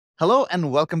Hello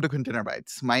and welcome to Container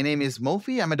Bytes. My name is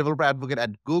Mofi. I'm a developer advocate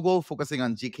at Google, focusing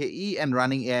on GKE and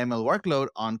running AML workload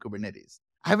on Kubernetes.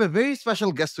 I have a very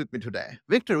special guest with me today.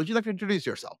 Victor, would you like to introduce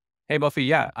yourself? Hey, Buffy.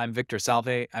 Yeah, I'm Victor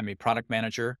Salve. I'm a product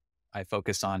manager. I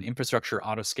focus on infrastructure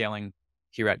autoscaling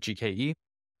here at GKE.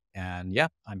 And yeah,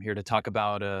 I'm here to talk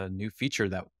about a new feature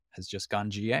that has just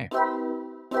gone GA.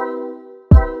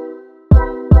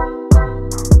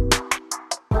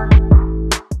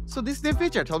 So this new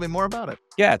feature, tell me more about it.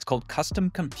 Yeah, it's called Custom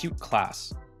Compute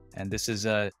Class. And this is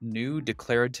a new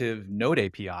declarative node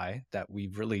API that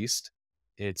we've released.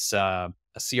 It's a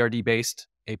CRD-based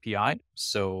API,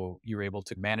 so you're able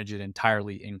to manage it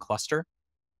entirely in cluster.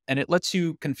 And it lets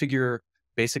you configure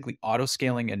basically auto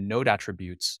scaling and node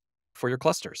attributes for your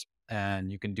clusters.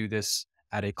 And you can do this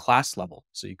at a class level.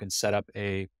 So you can set up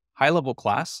a high level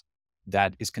class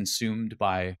that is consumed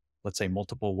by, let's say,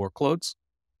 multiple workloads.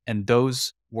 And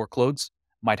those workloads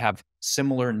might have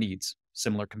similar needs,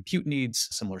 similar compute needs,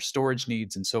 similar storage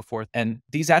needs, and so forth. And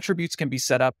these attributes can be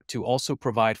set up to also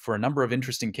provide for a number of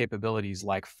interesting capabilities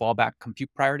like fallback compute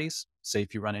priorities. Say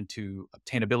if you run into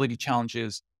obtainability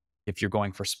challenges, if you're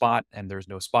going for spot and there's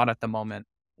no spot at the moment,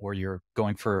 or you're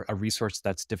going for a resource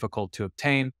that's difficult to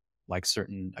obtain, like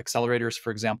certain accelerators,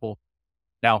 for example.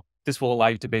 Now, this will allow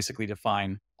you to basically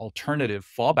define alternative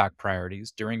fallback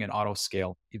priorities during an auto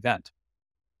scale event.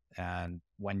 And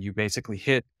when you basically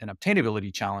hit an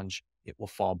obtainability challenge, it will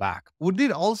fall back. Would it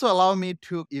also allow me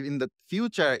to, in the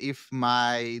future, if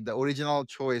the original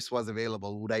choice was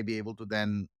available, would I be able to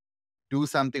then do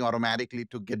something automatically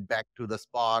to get back to the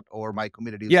spot or my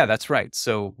community? Yeah, that's right.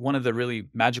 So one of the really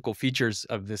magical features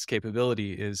of this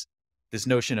capability is this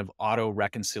notion of auto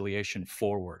reconciliation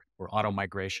forward or auto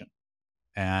migration.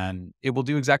 And it will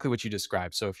do exactly what you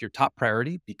described. So if your top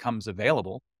priority becomes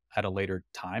available at a later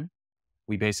time,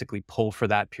 we basically pull for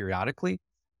that periodically.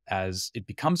 As it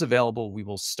becomes available, we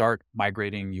will start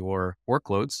migrating your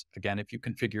workloads. Again,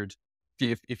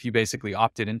 if you basically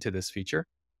opted into this feature,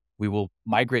 we will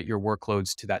migrate your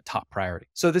workloads to that top priority.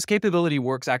 So this capability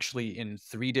works actually in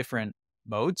three different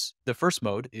modes. The first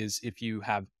mode is if you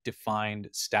have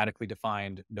statically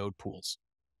defined node pools.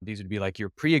 These would be like your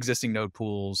pre-existing node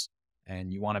pools,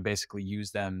 and you want to basically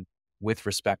use them with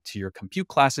respect to your compute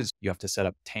classes. You have to set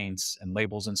up taints and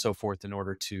labels and so forth in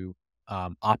order to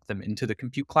opt them into the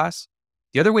compute class.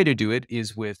 The other way to do it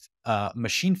is with a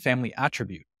machine family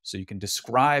attribute. So you can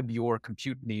describe your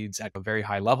compute needs at a very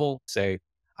high level. Say,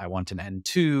 I want an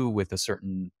N2 with a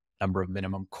certain number of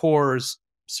minimum cores,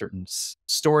 certain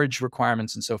storage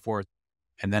requirements, and so forth.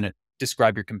 And then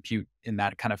describe your compute in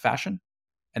that kind of fashion.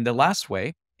 And the last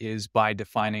way is by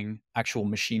defining actual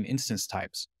machine instance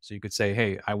types. So you could say,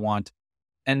 hey, I want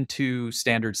N2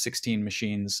 standard 16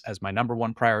 machines as my number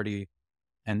one priority,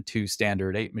 N2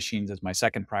 standard 8 machines as my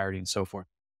second priority, and so forth.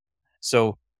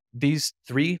 So these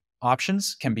three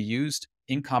options can be used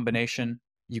in combination.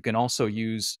 You can also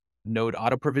use node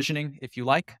auto provisioning if you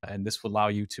like, and this will allow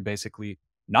you to basically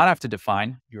not have to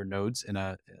define your nodes in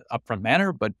a upfront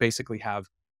manner, but basically have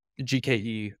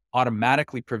GKE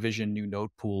automatically provision new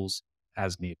node pools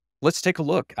as needed. Let's take a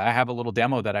look. I have a little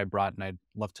demo that I brought and I'd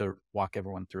love to walk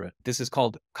everyone through it. This is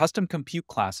called custom compute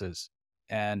classes.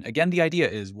 And again, the idea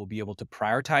is we'll be able to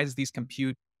prioritize these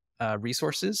compute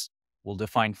resources. We'll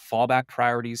define fallback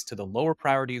priorities to the lower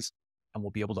priorities, and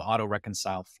we'll be able to auto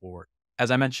reconcile forward.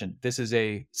 As I mentioned, this is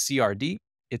a CRD.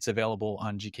 It's available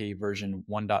on GKE version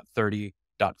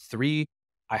 1.30.3.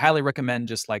 I highly recommend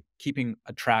just like keeping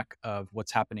a track of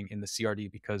what's happening in the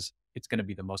CRD because it's going to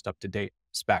be the most up-to-date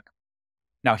spec.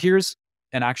 Now here's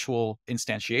an actual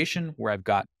instantiation where I've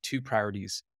got two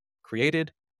priorities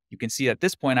created. You can see at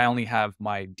this point, I only have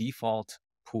my default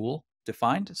pool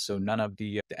defined. So none of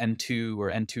the N2 or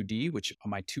N2D, which are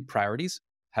my two priorities,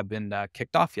 have been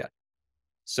kicked off yet.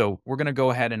 So we're going to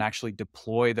go ahead and actually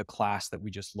deploy the class that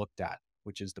we just looked at,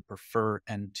 which is the prefer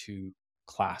N2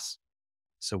 class.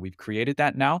 So we've created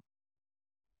that now.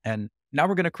 And now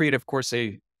we're going to create, of course,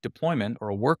 a deployment or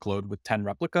a workload with 10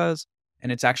 replicas.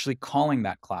 And it's actually calling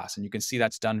that class. And you can see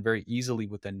that's done very easily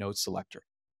with a node selector.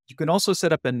 You can also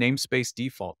set up a namespace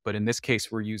default, but in this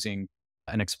case, we're using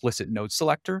an explicit node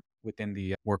selector within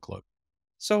the workload.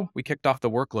 So we kicked off the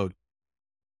workload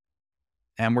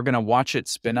and we're going to watch it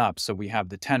spin up. So we have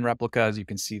the 10 replicas. You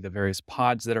can see the various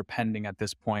pods that are pending at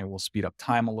this point. We'll speed up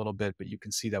time a little bit, but you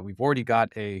can see that we've already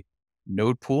got a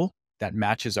node pool that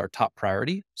matches our top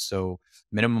priority. So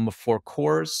minimum of 4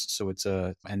 cores. So it's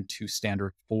a N2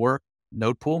 standard 4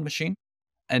 node pool machine.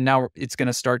 And now it's going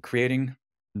to start creating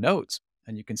nodes.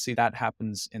 And you can see that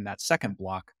happens in that second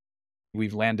block.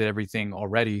 We've landed everything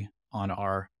already on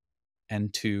our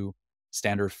N2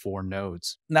 standard for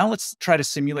nodes. Now let's try to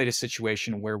simulate a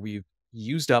situation where we've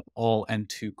used up all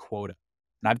N2 quota.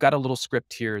 And I've got a little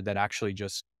script here that actually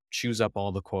just chews up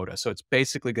all the quota. So it's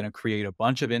basically going to create a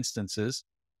bunch of instances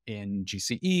in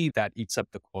GCE that eats up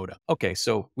the quota. Okay,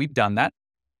 so we've done that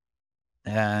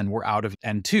and we're out of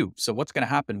N2. So what's going to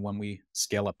happen when we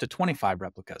scale up to 25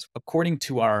 replicas? According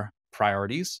to our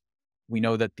priorities, we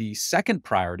know that the second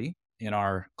priority in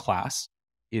our class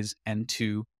is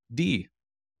N2D.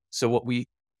 So what we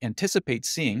anticipate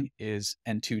seeing is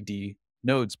N2D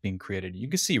nodes being created. You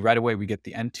can see right away we get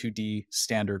the N2D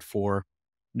standard for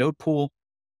node pool,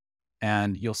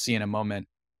 and you'll see in a moment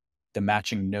the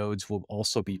matching nodes will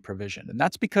also be provisioned. And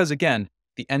that's because, again,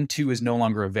 the N2 is no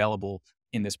longer available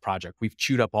in this project. We've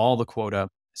chewed up all the quota,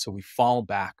 so we fall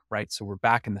back, right? So we're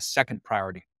back in the second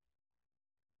priority.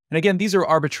 And again, these are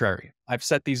arbitrary. I've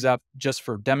set these up just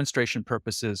for demonstration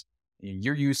purposes.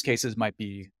 Your use cases might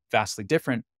be vastly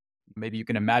different. Maybe you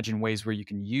can imagine ways where you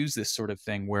can use this sort of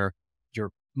thing where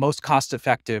your most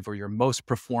cost-effective or your most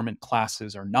performant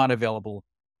classes are not available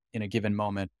in a given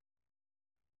moment.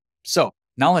 So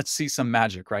now let's see some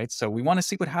magic, right? So we want to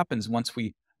see what happens once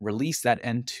we release that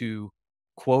N2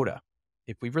 quota.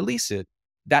 If we release it,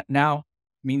 that now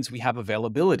means we have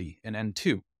availability in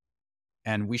N2.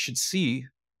 And we should see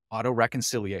auto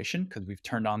reconciliation because we've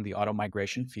turned on the auto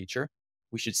migration feature.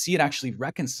 We should see it actually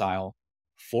reconcile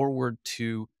forward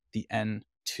to the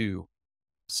N2.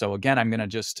 So again, I'm going to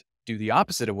just do the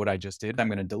opposite of what I just did. I'm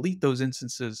going to delete those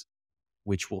instances,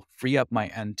 which will free up my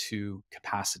N2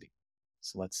 capacity.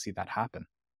 So let's see that happen.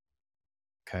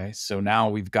 Okay, so now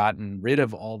we've gotten rid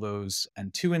of all those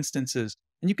N2 instances.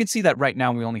 And you can see that right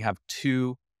now we only have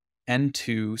 2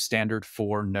 N2 standard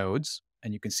for nodes.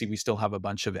 And you can see we still have a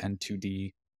bunch of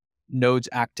N2D nodes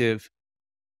active.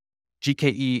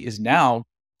 GKE is now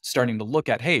starting to look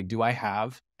at, hey, do I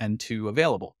have N2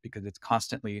 available? Because it's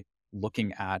constantly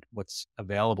looking at what's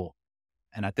available.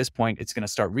 And at this point, it's going to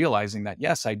start realizing that,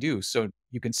 yes, I do. So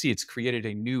you can see it's created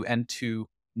a new N2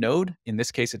 node. In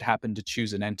this case, it happened to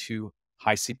choose an N2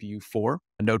 high CPU 4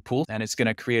 node pool, and it's going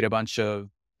to create a bunch of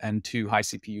N2 high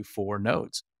CPU 4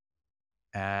 nodes.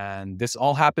 And this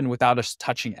all happened without us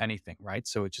touching anything, right?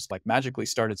 So it just like magically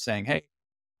started saying, hey,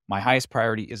 my highest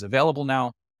priority is available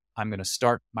now. I'm going to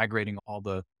start migrating all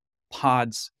the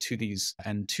pods to these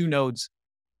N2 nodes,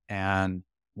 and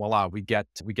voila, we get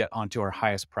onto our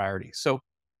highest priority. So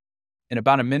in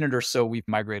about a minute or so, we've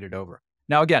migrated over.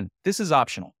 Now, again, this is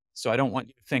optional. So I don't want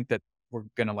you to think that we're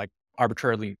going to like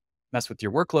arbitrarily mess with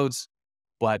your workloads,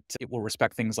 but it will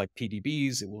respect things like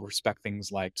PDBs. It will respect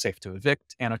things like safe to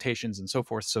evict annotations and so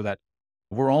forth, so that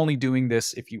we're only doing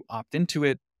this if you opt into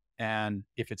it and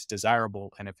if it's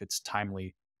desirable and if it's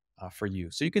timely for you.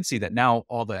 So you can see that now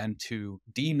all the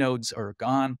N2D nodes are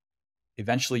gone.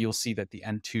 Eventually, you'll see that the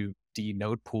N2D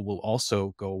node pool will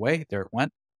also go away. There it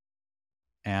went.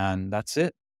 And that's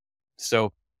it.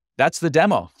 So that's the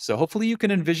demo. So hopefully you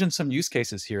can envision some use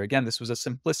cases here. Again, this was a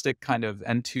simplistic kind of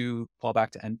N2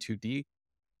 fallback to N2D.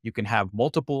 You can have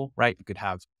multiple, right? You could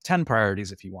have 10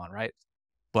 priorities if you want, right?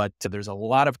 But there's a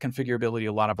lot of configurability,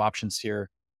 a lot of options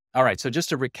here. All right, so just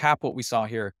to recap what we saw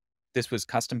here, this was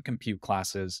custom compute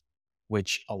classes,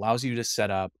 which allows you to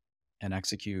set up and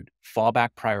execute fallback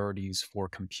priorities for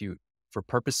compute for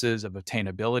purposes of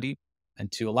attainability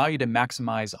and to allow you to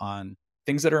maximize on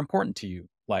things that are important to you,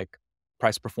 like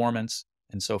price performance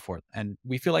and so forth. And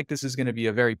we feel like this is going to be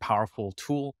a very powerful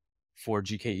tool for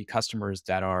GKE customers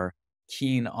that are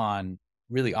keen on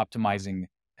really optimizing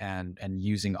and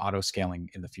using auto scaling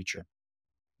in the future.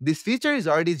 This feature is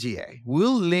already GA.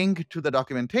 We'll link to the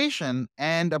documentation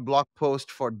and a blog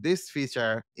post for this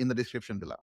feature in the description below.